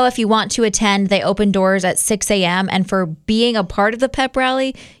 I know if you want to attend, they open doors at 6 a.m. And for being a part of the pep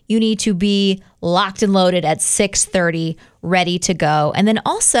rally, you need to be locked and loaded at 6:30, ready to go. And then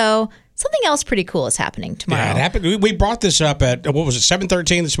also, something else pretty cool is happening tomorrow. Yeah, it happened. We brought this up at,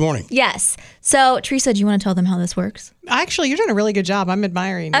 7:13 this morning. Yes. So, Teresa, do you want to tell them how this works? Actually, you're doing a really good job. I'm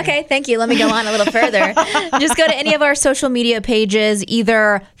admiring you. Okay, thank you. Let me go on a little further. Just go to any of our social media pages,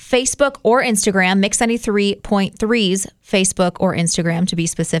 either Facebook or Instagram, Mix93.3's Facebook or Instagram to be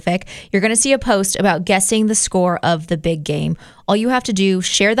specific. You're going to see a post about guessing the score of the big game. All you have to do,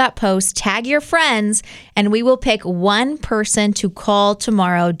 share that post, tag your friends, and we will pick one person to call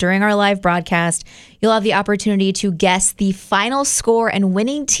tomorrow during our live broadcast. You'll have the opportunity to guess the final score and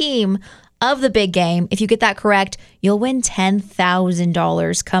winning team of the big game. If you get that correct, you'll win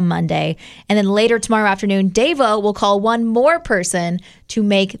 $10,000 come Monday. And then later tomorrow afternoon, Davo will call one more person to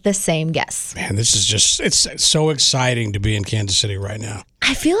make the same guess. Man, this is it's so exciting to be in Kansas City right now.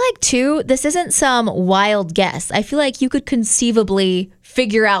 I feel like, too, this isn't some wild guess. I feel like you could conceivably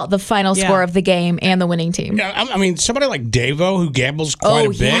figure out the final score of the game and the winning team. Yeah, I mean, somebody like Davo, who gambles quite a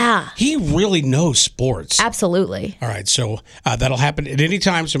bit, he really knows sports. Absolutely. All right, so that'll happen at any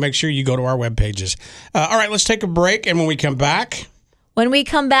time, so make sure you go to our web pages. All right, let's take a break, and when we come back... When we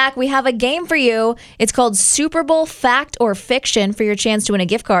come back, we have a game for you. It's called Super Bowl Fact or Fiction for your chance to win a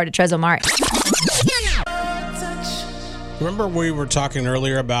gift card at Trezzo Mart. Remember we were talking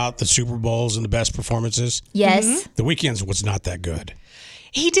earlier about the Super Bowls and the best performances? Yes. Mm-hmm. The Weeknd's was not that good.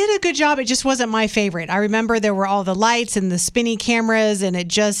 He did a good job. It just wasn't my favorite. I remember there were all the lights and the spinny cameras, and it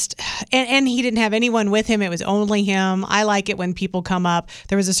just, and he didn't have anyone with him. It was only him. I like it when people come up.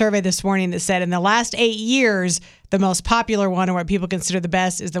 There was a survey this morning that said in the last 8 years, the most popular one, or what people consider the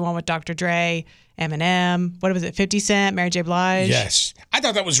best, is the one with Dr. Dre, Eminem, what was it, 50 Cent, Mary J. Blige? Yes. I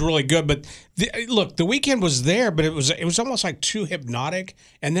thought that was really good, but look, The Weeknd was there, but it was almost like too hypnotic,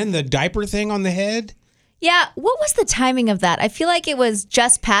 and then the diaper thing on the head. Yeah, what was the timing of that? I feel like it was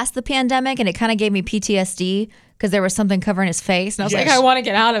just past the pandemic, and it kind of gave me PTSD because there was something covering his face, and I was like, I want to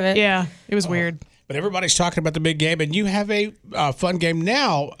get out of it. Yeah, it was weird. But everybody's talking about the big game, and you have a fun game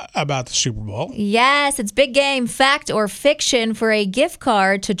now about the Super Bowl. Yes, it's big game, fact or fiction for a gift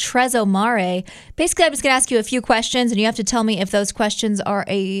card to Trezzo Mare. Basically, I'm just going to ask you a few questions, and you have to tell me if those questions are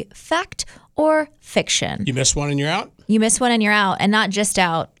a fact or fiction. You miss one and you're out? You miss one and you're out, and not just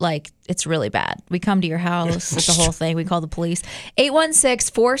out, like it's really bad. We come to your house, it's the whole thing. We call the police.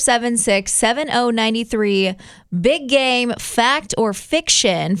 816-476-7093. Big game, fact or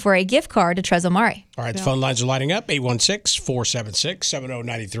fiction for a gift card to Trezzo Mare. All right, the phone lines are lighting up.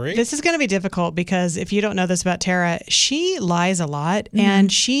 816-476-7093. This is going to be difficult because if you don't know this about Tara, she lies a lot,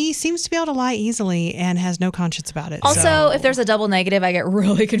 and she seems to be able to lie easily and has no conscience about it. Also, if there's a double negative, I get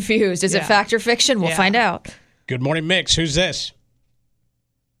really confused. Is it fact or fiction? We'll find out. Good morning, Mix. Who's this?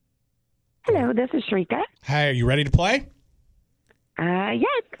 Hello, this is Shrika. Hi, are you ready to play? Yeah,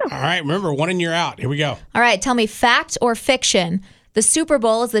 let's go. All right, remember, 1 and you're out. Here we go. All right, tell me fact or fiction. The Super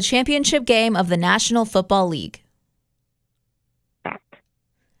Bowl is the championship game of the National Football League. Fact.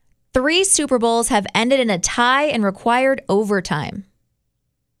 3 Super Bowls have ended in a tie and required overtime.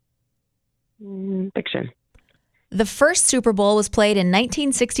 Fiction. The first Super Bowl was played in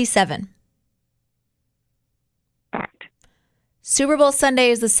 1967. Fact. Super Bowl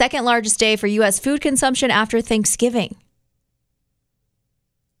Sunday is the second largest day for U.S. food consumption after Thanksgiving.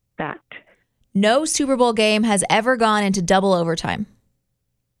 Fact. No Super Bowl game has ever gone into double overtime.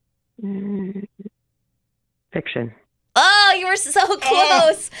 Fiction. Oh, you were so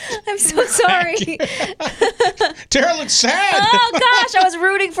close. I'm so sorry. Tara looks sad. Oh, gosh. I was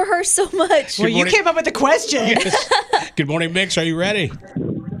rooting for her so much. Well, you came up with the question. Yes. Good morning, Mix. Are you ready?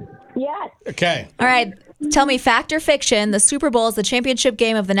 Yes. Okay. All right. Tell me fact or fiction. The Super Bowl is the championship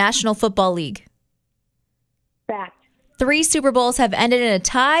game of the National Football League. Fact. 3 Super Bowls have ended in a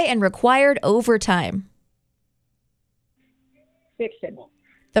tie and required overtime. Fiction.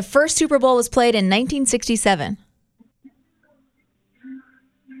 The first Super Bowl was played in 1967.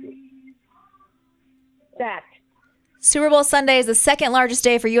 Fact. Super Bowl Sunday is the second largest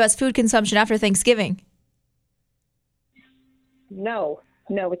day for U.S. food consumption after Thanksgiving. No,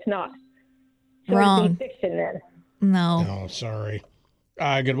 it's not. So Wrong. it'd be fiction then. No. Oh, sorry.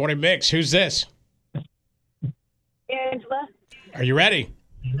 Good morning, Mix. Who's this? Angela, Are you ready?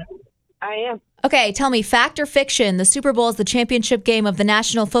 I am. Okay, tell me fact or fiction. The Super Bowl is the championship game of the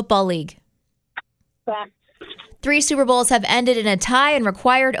National Football League. Fact. 3 Super Bowls have ended in a tie and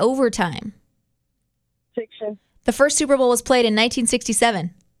required overtime. Fiction. The first Super Bowl was played in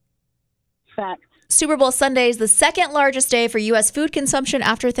 1967. Fact. Super Bowl Sunday is the second largest day for U.S. food consumption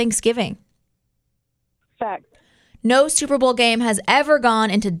after Thanksgiving. Fact. No Super Bowl game has ever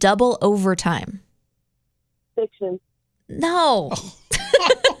gone into double overtime. Fiction. No.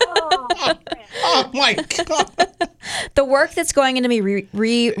 Oh, my God. The work that's going into me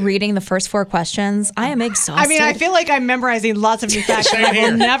rereading the first 4 questions, I am exhausted. I mean, I feel like I'm memorizing lots of new facts that I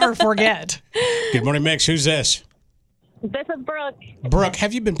will never forget. Good morning, Mix. Who's this? This is Brooke. Brooke,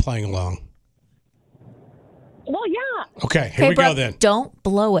 have you been playing along? Well, yeah. Okay, here we go Brooke, then. Don't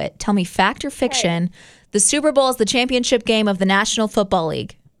blow it. Tell me fact or fiction. The Super Bowl is the championship game of the National Football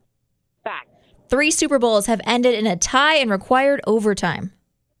League. Fact. 3 Super Bowls have ended in a tie and required overtime.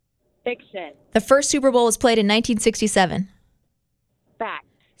 Fiction. The first Super Bowl was played in 1967. Fact.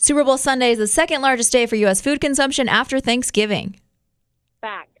 Super Bowl Sunday is the second largest day for U.S. food consumption after Thanksgiving.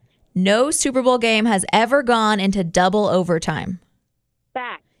 Fact. No Super Bowl game has ever gone into double overtime.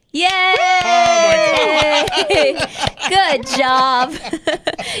 Fact. Yay! Oh, Good job.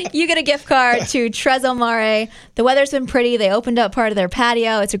 You get a gift card to Trezzo Mare. The weather's been pretty. They opened up part of their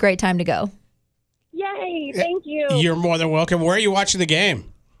patio. It's a great time to go. Yay! Thank you. You're more than welcome. Where are you watching the game?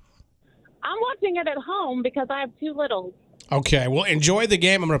 I'm watching it at home because I have 2 littles. Okay, well, enjoy the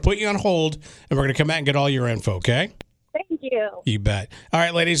game. I'm going to put you on hold, and we're going to come back and get all your info, okay? Thank you. You bet. All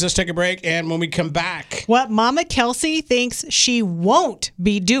right, ladies, let's take a break, and when we come back... What Mama Kelsey thinks she won't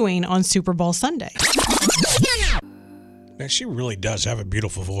be doing on Super Bowl Sunday. Man, she really does have a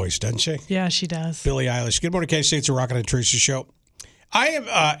beautiful voice, doesn't she? Yeah, she does. Billie Eilish. Good morning, KC. It's a Rocket and Teresa show. I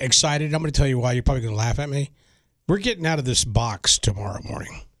am excited. I'm going to tell you why. You're probably going to laugh at me. We're getting out of this box tomorrow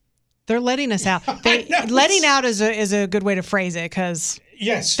morning. They're letting us out. Letting out is a good way to phrase it because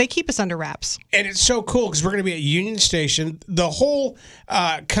they keep us under wraps. And it's so cool because we're going to be at Union Station. The whole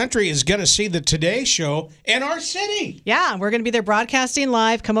country is going to see the Today Show in our city. Yeah, we're going to be there broadcasting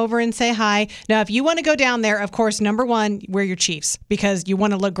live. Come over and say hi. Now, if you want to go down there, of course, number one, wear your Chiefs because you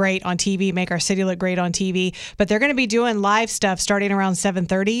want to look great on TV, make our city look great on TV. But they're going to be doing live stuff starting around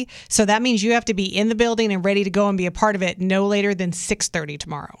 7:30. So that means you have to be in the building and ready to go and be a part of it no later than 6:30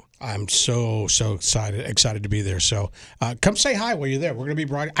 tomorrow. I'm so excited to be there. So come say hi while you're there. We're going to be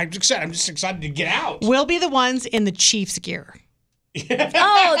broad. I'm just excited to get out. We'll be the ones in the Chiefs gear.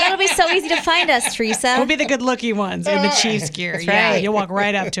 Oh, that'll be so easy to find us, Teresa. We'll be the good-looking ones in the Chiefs gear. That's Yeah, right. you'll walk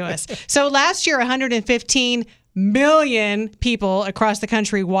right up to us. So last year, 115 million people across the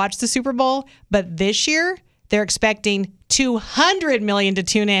country watched the Super Bowl, but this year they're expecting 200 million to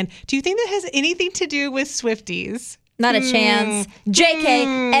tune in. Do you think that has anything to do with Swifties? Not a chance.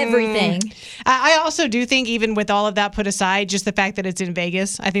 JK, everything. I also do think, even with all of that put aside, just the fact that it's in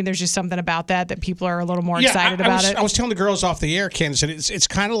Vegas, I think there's just something about that people are a little more excited about it. I was telling the girls off the air, Kansas, and it's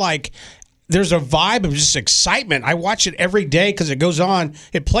kind of like there's a vibe of just excitement. I watch it every day because it goes on.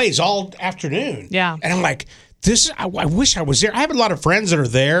 It plays all afternoon. Yeah. And I'm like, I wish I was there. I have a lot of friends that are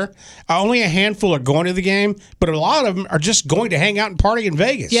there. Only a handful are going to the game, but a lot of them are just going to hang out and party in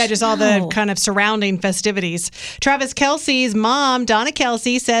Vegas. Yeah, just all the kind of surrounding festivities. Travis Kelce's mom, Donna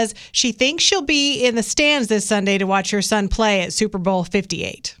Kelce, says she thinks she'll be in the stands this Sunday to watch her son play at Super Bowl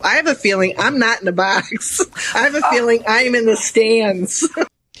 58. I have a feeling I'm not in the box. I have a feeling I'm in the stands.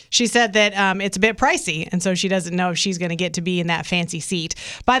 She said that it's a bit pricey, and so she doesn't know if she's going to get to be in that fancy seat.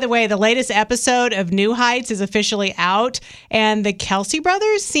 By the way, the latest episode of New Heights is officially out, and the Kelce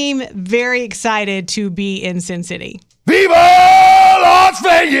brothers seem very excited to be in Sin City. Viva Las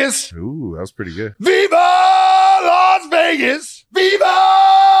Vegas! Ooh, that was pretty good. Viva Las Vegas!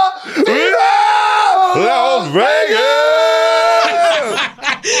 Viva! Viva Las Vegas!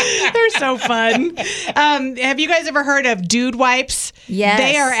 They're so fun. Have you guys ever heard of Dude Wipes? Yes.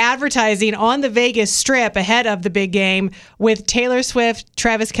 They are advertising on the Vegas Strip ahead of the big game with Taylor Swift,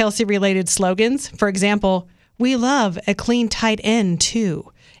 Travis Kelce related slogans. For example, we love a clean tight end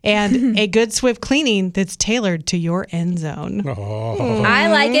too. And a good Swift cleaning that's tailored to your end zone. Oh. I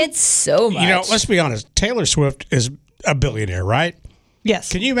like it so much. You know, let's be honest. Taylor Swift is a billionaire, right?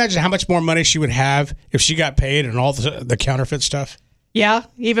 Yes. Can you imagine how much more money she would have if she got paid and all the counterfeit stuff? Yeah,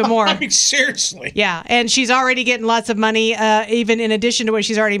 even more. I mean, seriously. Yeah, and she's already getting lots of money, even in addition to what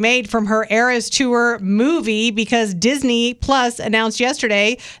she's already made from her Eras Tour movie, because Disney Plus announced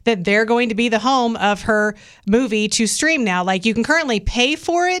yesterday that they're going to be the home of her movie to stream now. Like, you can currently pay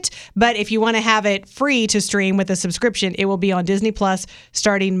for it, but if you want to have it free to stream with a subscription, it will be on Disney Plus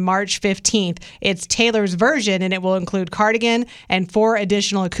starting March 15th. It's Taylor's version, and it will include Cardigan and 4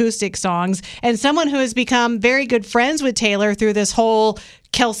 additional acoustic songs. And someone who has become very good friends with Taylor through this whole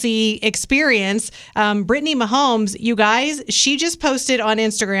Kelce experience, Brittany Mahomes, you guys, she just posted on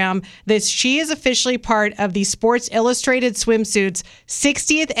Instagram that she is officially part of the Sports Illustrated Swimsuits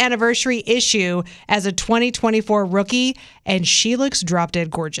 60th anniversary issue as a 2024 rookie, and she looks drop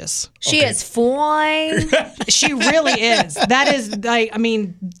dead gorgeous. She is fine. She really is. That is, like, I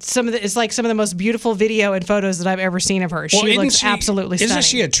mean, it's like some of the most beautiful video and photos that I've ever seen of her. She looks absolutely stunning. Isn't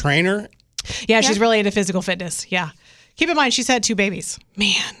she a trainer? Yeah, she's really into physical fitness. Yeah. Keep in mind, she's had 2 babies.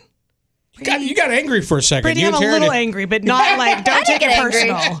 Man. You got angry for a second. Brittany, I'm a little angry, but not like, don't take it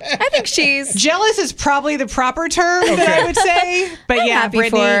personal. I think she's... Jealous is probably the proper term that I would say. But I'm yeah, happy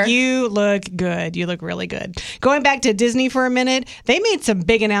Brittany, for her. you look good. You look really good. Going back to Disney for a minute, they made some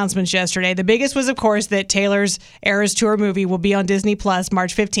big announcements yesterday. The biggest was, of course, that Taylor's Eras Tour movie will be on Disney Plus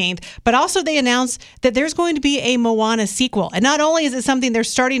March 15th. But also they announced that there's going to be a Moana sequel. And not only is it something they're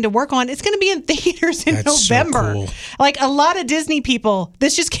starting to work on, it's going to be in theaters in November. So cool. Like, a lot of Disney people,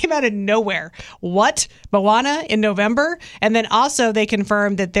 this just came out of nowhere. What? Moana in November? And then also they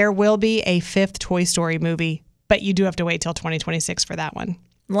confirmed that there will be a 5th Toy Story movie, but you do have to wait till 2026 for that one.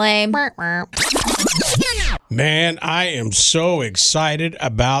 Lame. Man, I am so excited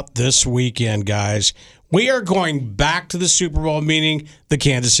about this weekend, guys. We are going back to the Super Bowl, meaning the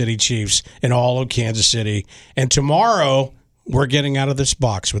Kansas City Chiefs and all of Kansas City. And tomorrow, we're getting out of this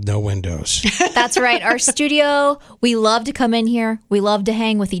box with no windows. That's right. Our studio, we love to come in here. We love to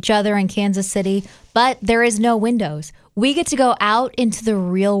hang with each other in Kansas City, but there is no windows. We get to go out into the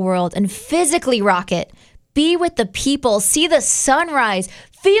real world and physically rock it. Be with the people, see the sunrise,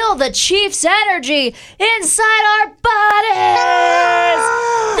 feel the Chiefs' energy inside our bodies.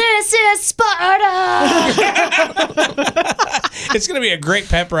 This is Sparta. It's going to be a great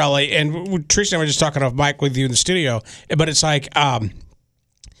pep rally. And Tricia and I were just talking off mic with you in the studio. But it's like, I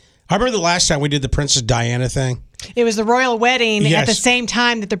remember the last time we did the Princess Diana thing. It was the royal wedding Yes. at the same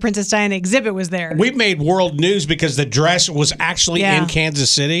time that the Princess Diana exhibit was there. We made world news because the dress was actually in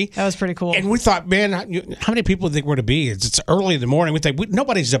Kansas City. That was pretty cool. And we thought, man, how many people do you think we're to be? It's early in the morning. We think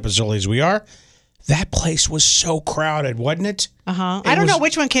nobody's up as early as we are. That place was so crowded, wasn't it? Uh-huh. I don't know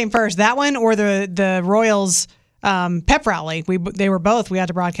which one came first, that one or the Royals pep rally. They were both. We had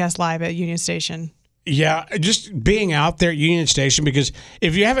to broadcast live at Union Station. Yeah, just being out there at Union Station, because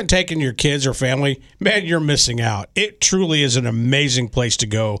if you haven't taken your kids or family, man, you're missing out. It truly is an amazing place to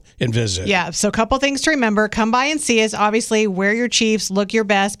go and visit. Yeah, so a couple things to remember. Come by and see us. Obviously, wear your Chiefs, look your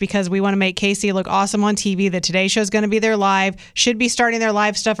best, because we want to make KC look awesome on TV. The Today Show is going to be there live. Should be starting their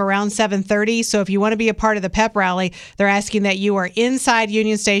live stuff around 7:30. So if you want to be a part of the pep rally, they're asking that you are inside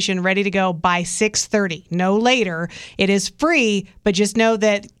Union Station, ready to go by 6:30. No later. It is free, but just know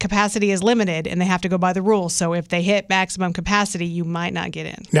that capacity is limited, and they have to go by the rules. So if they hit maximum capacity, you might not get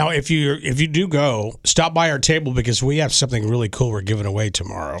in. Now, if you do go, stop by our table, because we have something really cool we're giving away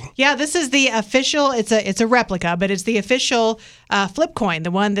tomorrow. Yeah, this is the official, it's a replica, but it's the official flip coin,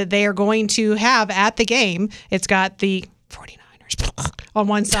 the one that they are going to have at the game. It's got the 49ers on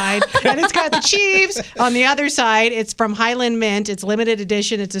one side, and it's got the Chiefs on the other side. It's from Highland Mint. It's limited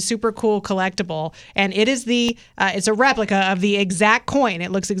edition. It's a super cool collectible, and it is it's a replica of the exact coin.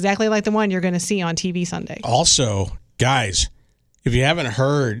 It looks exactly like the one you're going to see on TV Sunday. Also, guys, if you haven't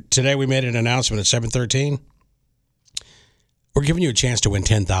heard, today we made an announcement at 7:13. We're giving you a chance to win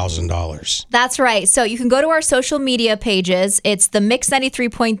 $10,000. That's right. So you can go to our social media pages. It's the Mix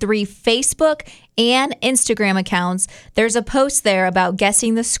 93.3 Facebook and Instagram accounts. There's a post there about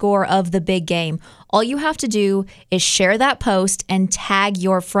guessing the score of the big game. All you have to do is share that post and tag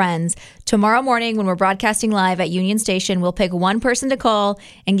your friends. Tomorrow morning, when we're broadcasting live at Union Station, we'll pick one person to call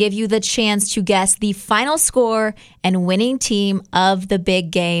and give you the chance to guess the final score and winning team of the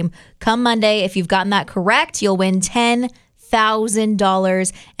big game. Come Monday, if you've gotten that correct, you'll win $10,000.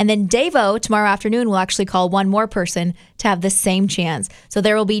 And then Davo tomorrow afternoon will actually call one more person to have the same chance. So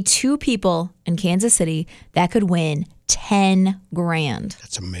there will be 2 people in Kansas City that could win $10,000.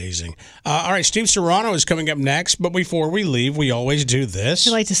 That's amazing. All right, Steve Serrano is coming up next, but before we leave, we always do this.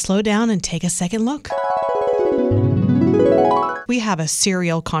 Would you like to slow down and take a second look? We have a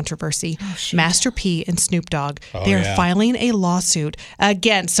cereal controversy. Master P and Snoop Dogg. They are filing a lawsuit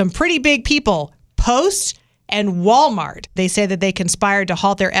against some pretty big people. Post and Walmart. They say that they conspired to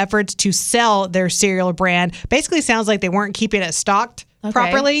halt their efforts to sell their cereal brand. Basically sounds like they weren't keeping it stocked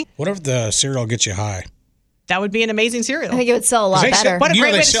properly. What if the cereal gets you high? That would be an amazing cereal. I think it would sell a lot better. What a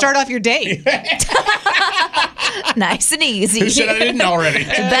great way to start off your day. Nice and easy. Who said I didn't already? The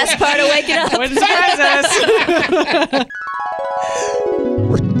best part of waking up. Wouldn't surprise us.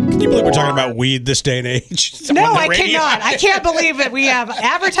 Can you believe we're talking about weed this day and age? No, I cannot. I can't believe that we have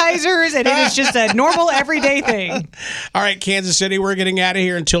advertisers and it is just a normal everyday thing. All right, Kansas City, we're getting out of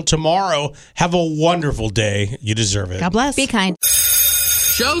here until tomorrow. Have a wonderful day. You deserve it. God bless. Be kind.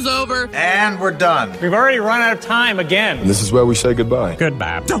 Show's over. And we're done. We've already run out of time again. And this is where we say goodbye.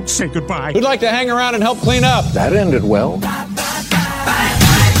 Goodbye. Don't say goodbye. Who'd like to hang around and help clean up? That ended well.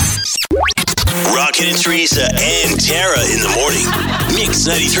 Rocket and Teresa and Tara in the morning. Mix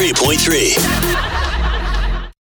 93.3.